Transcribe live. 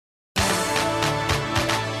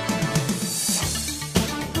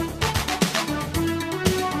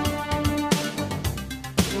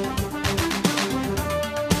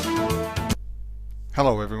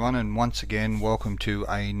Hello everyone, and once again welcome to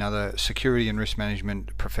another Security and Risk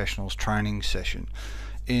Management Professionals training session.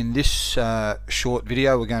 In this short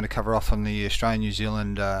video we're going to cover off on the Australia-New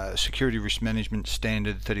Zealand Security Risk Management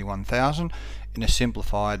Standard 31000 in a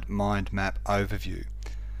simplified mind map overview.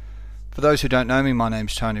 For those who don't know me, my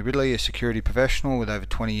name's Tony Ridley, a security professional with over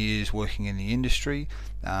 20 years working in the industry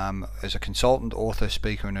as a consultant, author,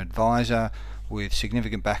 speaker and advisor, with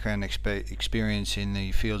significant background experience in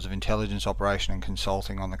the fields of intelligence, operation and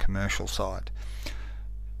consulting on the commercial side.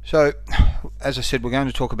 So, as I said, we're going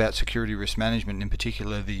to talk about security risk management, and in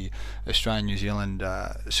particular the Australian-New Zealand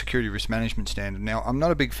Security Risk Management Standard. Now, I'm not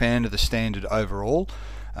a big fan of the standard overall.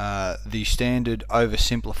 The standard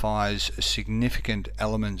oversimplifies significant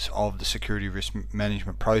elements of the security risk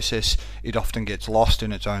management process. It often gets lost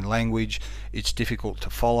in its own language, it's difficult to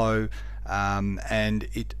follow, and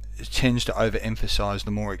it tends to overemphasize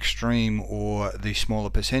the more extreme or the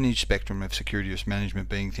smaller percentage spectrum of security risk management,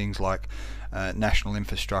 being things like national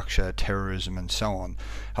infrastructure, terrorism and so on.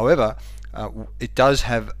 However, it does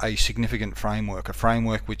have a significant framework, a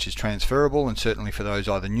framework which is transferable, and certainly for those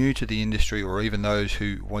either new to the industry or even those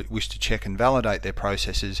who wish to check and validate their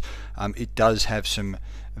processes, it does have some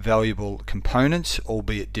valuable components,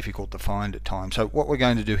 albeit difficult to find at times. So what we're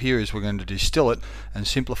going to do here is we're going to distill it and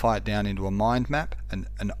simplify it down into a mind map, and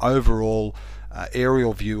an overall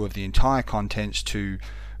aerial view of the entire contents to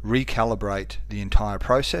recalibrate the entire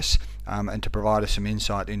process and to provide us some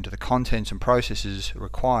insight into the contents and processes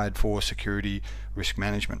required for security risk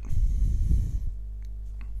management.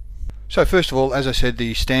 So first of all, as I said,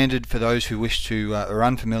 the standard, for those who wish to are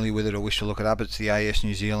unfamiliar with it or wish to look it up, it's the AS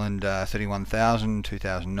New Zealand 31000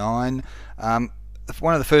 2009.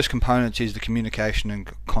 One of the first components is the communication and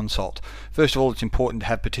consult. First of all, it's important to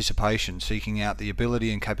have participation, seeking out the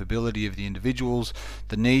ability and capability of the individuals,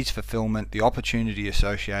 the needs fulfillment, the opportunity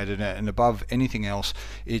associated, and above anything else,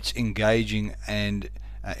 it's engaging and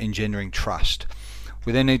engendering trust.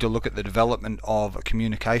 We then need to look at the development of a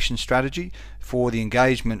communication strategy for the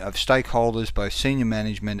engagement of stakeholders, both senior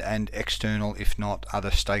management and external, if not other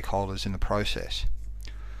stakeholders in the process.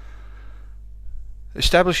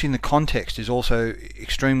 Establishing the context is also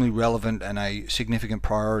extremely relevant and a significant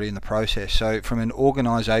priority in the process. So from an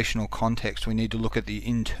organisational context, we need to look at the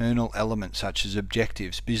internal elements such as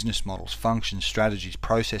objectives, business models, functions, strategies,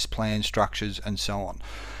 process plans, structures and so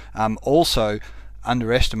on. Also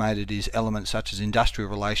underestimated is elements such as industrial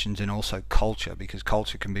relations and also culture, because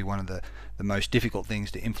culture can be one of the most difficult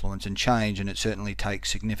things to influence and change, and it certainly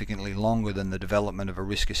takes significantly longer than the development of a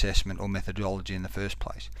risk assessment or methodology in the first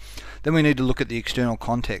place. Then we need to look at the external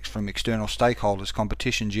context from external stakeholders,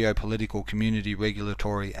 competition, geopolitical, community,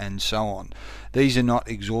 regulatory and so on. These are not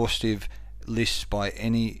exhaustive lists by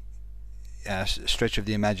any stretch of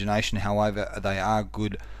the imagination, however they are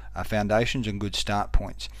good foundations and good start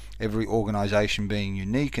points. Every organisation being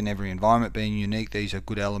unique and every environment being unique, these are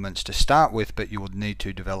good elements to start with, but you would need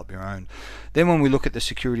to develop your own. Then when we look at the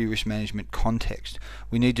security risk management context,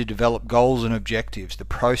 we need to develop goals and objectives, the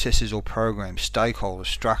processes or programs, stakeholders,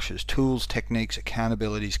 structures, tools, techniques,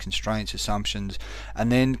 accountabilities, constraints, assumptions,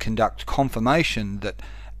 and then conduct confirmation that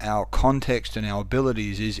our context and our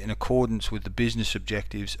abilities is in accordance with the business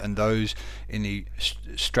objectives and those in the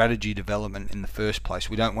strategy development in the first place.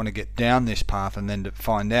 We don't want to get down this path and then to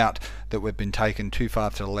find out that we've been taken too far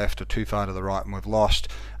to the left or too far to the right and we've lost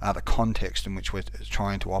the context in which we're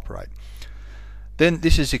trying to operate. Then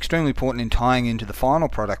this is extremely important in tying into the final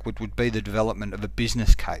product, which would be the development of a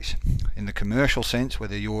business case. In the commercial sense,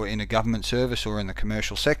 whether you're in a government service or in the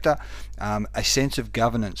commercial sector, a sense of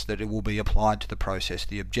governance that it will be applied to the process,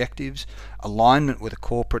 the objectives, alignment with the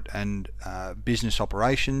corporate and business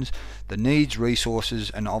operations, the needs,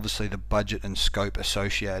 resources, and obviously the budget and scope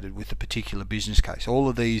associated with the particular business case. All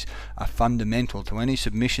of these are fundamental to any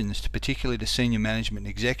submissions, particularly to senior management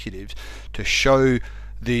executives, to show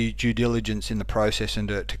the due diligence in the process and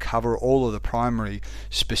to cover all of the primary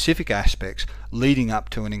specific aspects leading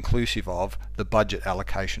up to and inclusive of the budget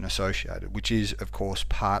allocation associated, which is of course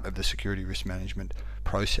part of the security risk management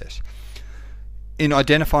process. In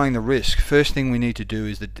identifying the risk, first thing we need to do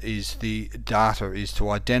is to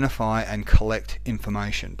identify and collect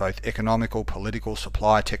information, both economical, political,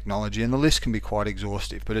 supply, technology, and the list can be quite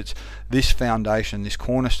exhaustive, but it's this foundation, this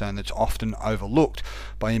cornerstone that's often overlooked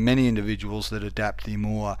by many individuals that adapt the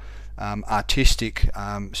more artistic,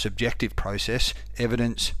 subjective process.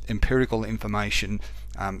 Evidence, empirical information,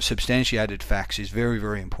 substantiated facts is very,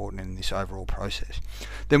 very important in this overall process.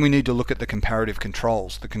 Then we need to look at the comparative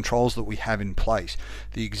controls, the controls that we have in place,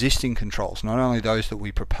 the existing controls, not only those that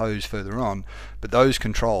we propose further on, but those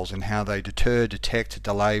controls and how they deter, detect,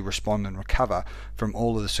 delay, respond and recover from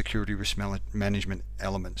all of the security risk management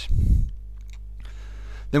elements.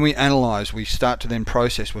 Then we analyze, we start to then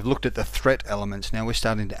process. We've looked at the threat elements, now we're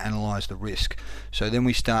starting to analyze the risk. So then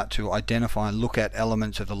we start to identify and look at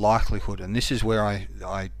elements of the likelihood, and this is where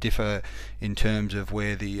I differ in terms of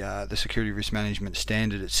where the security risk management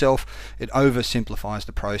standard itself, it oversimplifies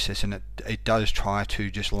the process, and it does try to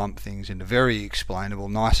just lump things into very explainable,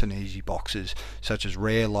 nice and easy boxes, such as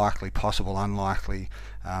rare, likely, possible, unlikely,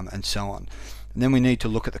 and so on. And then we need to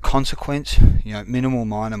look at the consequence, minimal,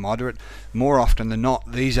 minor, moderate. More often than not,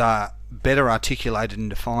 these are better articulated and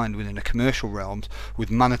defined within a commercial realm with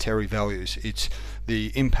monetary values. It's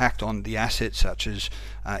the impact on the assets, such as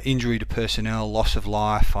injury to personnel, loss of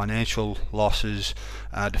life, financial losses,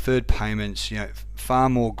 deferred payments, far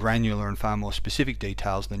more granular and far more specific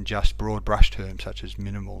details than just broad brush terms such as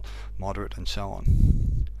minimal, moderate, and so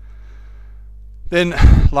on. Then,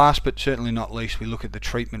 last but certainly not least, we look at the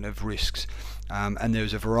treatment of risks, and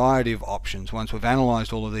there's a variety of options. Once we've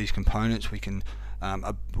analysed all of these components, we can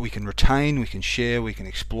retain, we can share, we can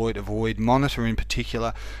exploit, avoid, monitor in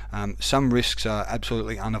particular. Some risks are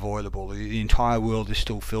absolutely unavoidable. The entire world is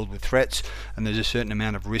still filled with threats, and there's a certain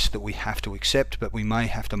amount of risk that we have to accept, but we may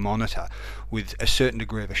have to monitor with a certain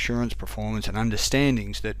degree of assurance, performance, and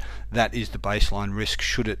understandings that that is the baseline risk.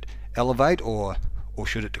 Should it elevate or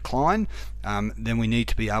should it decline, then we need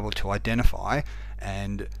to be able to identify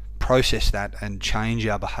and process that and change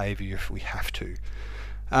our behaviour if we have to.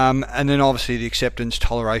 And then obviously the acceptance,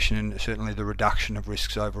 toleration, and certainly the reduction of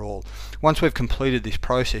risks overall. Once we've completed this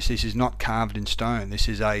process, this is not carved in stone. This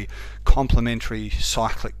is a complementary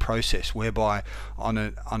cyclic process whereby on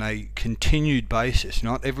a continued basis,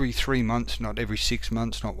 not every 3 months, not every 6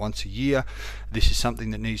 months, not once a year, this is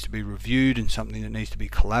something that needs to be reviewed and something that needs to be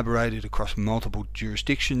collaborated across multiple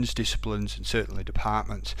jurisdictions, disciplines, and certainly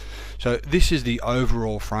departments. So this is the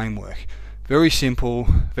overall framework. Very simple,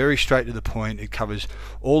 very straight to the point. It covers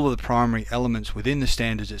all of the primary elements within the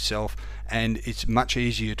standards itself, and it's much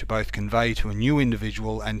easier to both convey to a new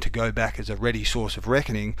individual and to go back as a ready source of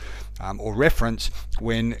reckoning or reference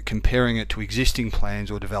when comparing it to existing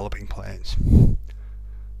plans or developing plans.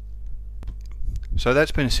 So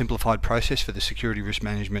that's been a simplified process for the Security Risk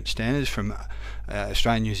Management Standards from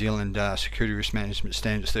Australian New Zealand Security Risk Management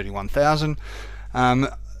Standards 31000.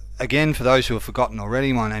 Again, for those who have forgotten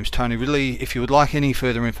already, my name's Tony Ridley. If you would like any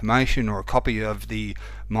further information or a copy of the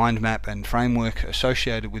mind map and framework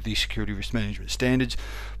associated with the Security Risk Management Standards,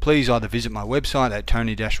 please either visit my website at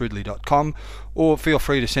tony-ridley.com or feel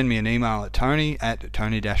free to send me an email at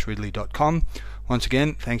tony@tony-ridley.com. Once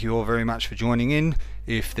again, thank you all very much for joining in.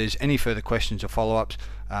 If there's any further questions or follow-ups,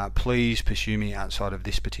 please pursue me outside of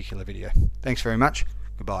this particular video. Thanks very much.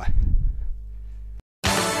 Goodbye.